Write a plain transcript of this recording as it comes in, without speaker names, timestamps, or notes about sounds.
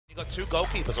Got two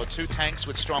goalkeepers or two tanks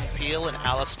with strong peel and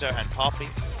Alistair and Poppy.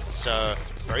 So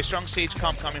very strong siege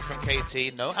comp coming from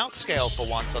KT. No outscale for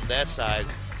once on their side.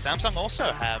 Samsung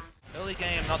also have early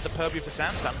game, not the purview for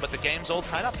Samsung, but the game's all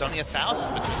tied up. It's only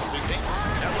 1,000 between the two teams.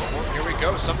 Yeah, here we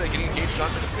go. Something getting engaged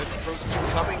on some good. Frozen 2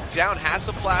 coming down, has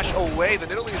to flash away. The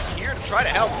Nidalee is here to try to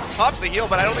help. Pops the heal,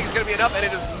 but I don't think it's going to be enough, and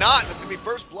it is not. It's going to be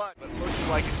first blood. But it looks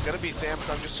like it's going to be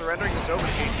Samsung just surrendering this over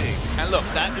to KT. And look,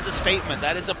 that is a statement.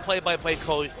 That is a play-by-play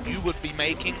call you would be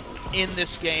making in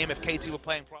this game if KT were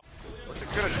playing properly. Looks like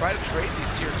they're going to try to trade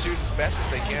these tier 2s as best as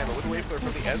they can. A little wave clear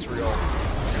from the Ezreal.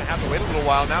 They're going to have to wait a little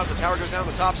while now as the tower goes down on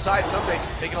the top side. Someday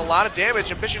taking a lot of damage.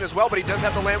 Ambition as well, but he does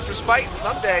have the Lamb's Respite. And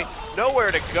Someday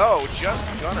nowhere to go. Just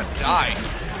going to die.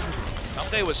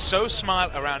 Someday was so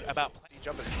smart about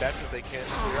jump as best as they can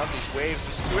to clear out these waves.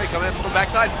 This is Kue coming in from the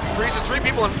backside. Freezes 3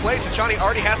 people in place, and Chani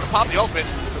already has to pop the ultimate.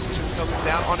 This 2 comes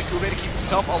down onto Kue to keep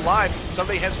himself alive.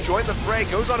 Someday has joined the fray,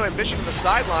 goes on to Ambition to the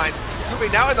sidelines.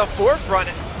 Kue now in the forefront,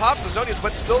 pops the Zonias,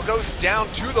 but still goes down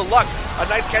to the Lux. A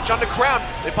nice catch onto Crown.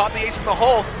 They pop the ace in the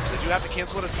hole. They do have to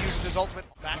cancel it as he uses his ultimate.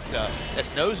 Factor. There's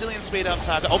no Zillion speed up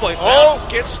target. Oh boy. Oh,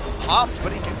 gets popped,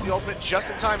 but he gets the ultimate just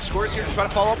in time. Scores here to try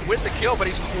to follow up with the kill, but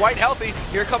he's quite healthy.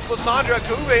 Here comes Lysandra.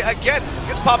 Kue again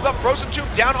gets popped up. Frozen 2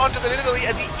 down onto the Nidalee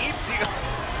as he eats the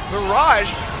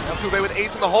barrage. Now Kue with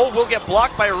ace in the hole will get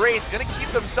blocked by Wraith. Gonna keep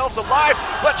themselves alive,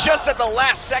 but just at the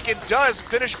last second does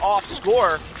finish off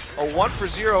score. A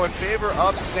 1-0 in favor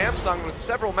of Samsung with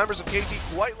several members of KT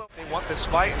quite low. They want this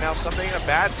fight, and now Someday in a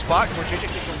bad spot where JJ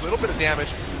gets a little bit of damage.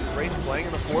 Wraith playing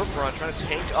in the forefront, trying to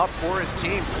tank up for his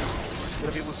team. This is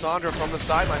going to be Lysandra from the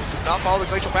sidelines. Does not follow the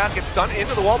glacial path, gets stunned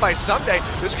into the wall by Someday.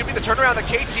 This could be the turnaround that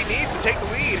KT needs to take the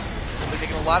lead. They're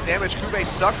taking a lot of damage. Kube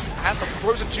stuck, has to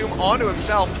Frozen Tomb onto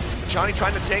himself. Johnny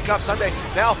trying to tank up Someday.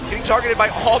 Now getting targeted by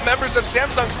all members of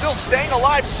Samsung, still staying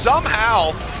alive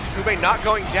somehow. Kube not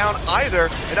going down either,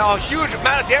 and now a huge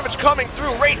amount of damage coming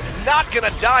through. Wraith not gonna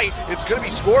die. It's gonna be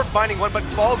Score finding one, but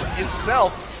falls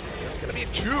himself. It's gonna be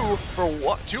 2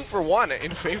 for 1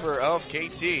 in favor of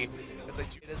KT.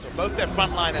 Both their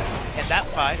frontliners in that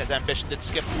fight, as Ambition did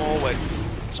skip forward,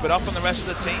 split off from the rest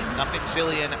of the team. Nothing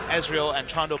Zillion, Ezreal, and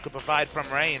Trundle could provide from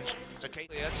range. So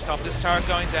KT stop this turret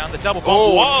going down. The double bomb.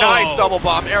 Oh, whoa. Nice double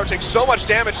bomb. Arrow takes so much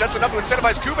damage. That's enough to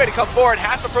incentivize Kube to come forward.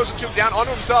 Has to Frozen Tomb down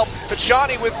onto himself. But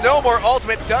Chani with no more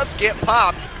ultimate does get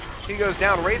popped. He goes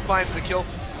down. Wraith finds the kill.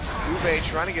 Kube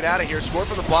trying to get out of here. Score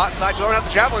from the bot side, throwing out the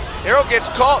javelins. Arrow gets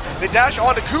caught. They dash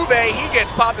onto Kube. He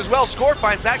gets popped as well. Score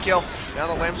finds that kill. Now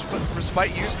the Lamb's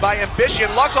Respite used by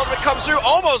Ambition. Lux ultimate comes through.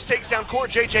 Almost takes down Core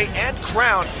JJ and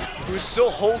Crown, who's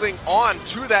still holding on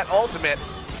to that ultimate.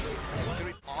 It's going to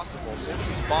be possible. Same with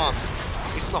these bombs.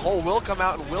 Ace in the hole will come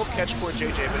out and will catch Core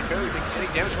JJ, but he barely takes any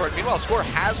damage for it. Meanwhile, Score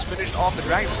has finished off the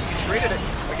Dragon. He traded it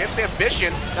against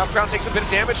Ambition. Now Crown takes a bit of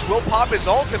damage, will pop his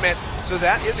ultimate. So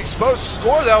that is exposed.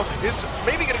 Score, though, is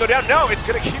maybe going to go down. No, it's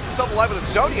going to keep himself alive with the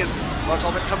Zonias. Lux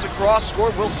ultimate comes across.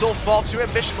 Score will still fall to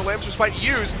Ambition. The Lamb's Respite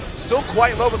used. Still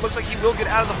quite low, but looks like he will get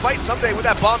out of the fight someday with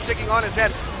that bomb ticking on his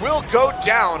head. Will go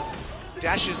down.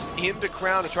 Dashes into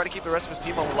Crown to try to keep the rest of his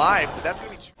team alive, but that's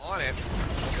going to be on it.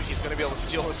 I think he's going to be able to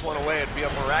steal this one away. It'd be a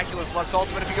miraculous Lux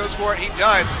ultimate if he goes for it. He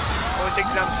does. Only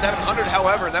takes it down to 700,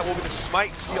 however, and that will be the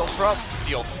smite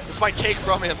the smite take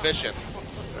from Ambition.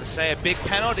 Say a big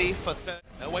penalty for third.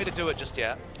 No way to do it just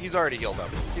yet. He's already healed up.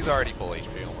 He's already full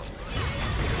HP almost.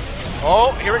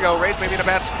 Oh, here we go. Wraith maybe in a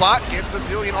bad spot. Gets the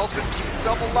Zillion ultimate to keep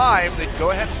himself alive. They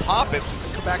go ahead and pop it, so he's going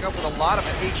to come back up with a lot of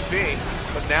HP.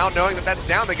 But now knowing that that's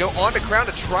down, they go on to Crown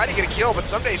to try to get a kill, but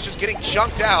Someday he's just getting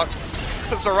chunked out.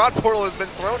 The Zarat portal has been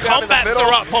thrown down in the middle.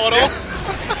 Combat Zarat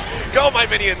portal! Go, my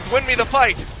minions! Win me the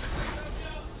fight!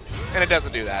 And it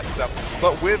doesn't do that. So,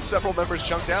 but with several members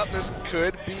chunked out, this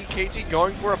could be KT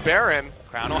going for a Baron.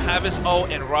 Crown will have his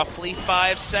ult in roughly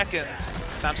 5 seconds.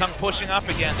 Samsung pushing up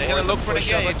again. They're going to look for the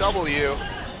engage. W.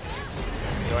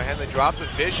 Go ahead and they drop the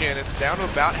vision. It's down to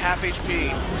about half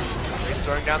HP.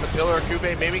 Throwing down the pillar.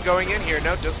 Kube maybe going in here.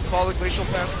 No, doesn't follow the glacial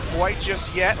path quite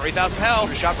just yet. 3,000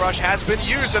 health. Shot rush has been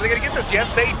used. Are they going to get this? Yes,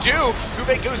 they do.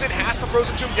 Kube goes in, has the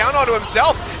Frozen Tomb down onto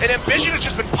himself, and Ambition has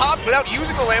just been popped without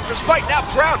using the Lamb's Respite. Now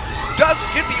Crown does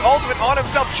get the ultimate on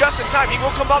himself just in time. He will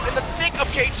come up in the thick of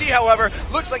KT, however.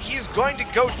 Looks like he's going to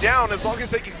go down as long as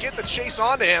they can get the chase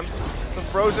onto him. The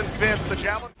Frozen Fist, the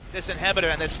javelin. this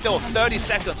inhibitor, and there's still 30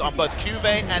 seconds on both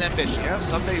Cuvée and Ambition. Yeah,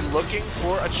 Sunday looking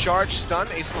for a charge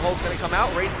stun. Ace in the Hole is going to come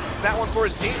out. Wraith gets that one for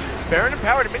his team. Baron and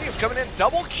Powered minions coming in.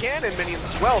 Double cannon minions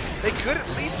as well. They could at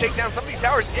least take down some of these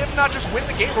towers, if not just win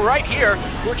the game right here.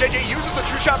 Where JJ uses the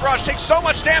True Shot Barrage, takes so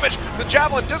much damage. The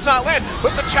Javelin does not land,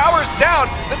 but the tower's down.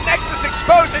 The Nexus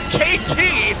exposed, and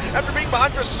KT, after being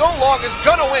behind for so long, is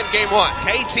going to win game one.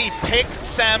 KT picked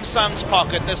Samsung's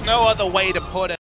pocket. There's no other way to put it.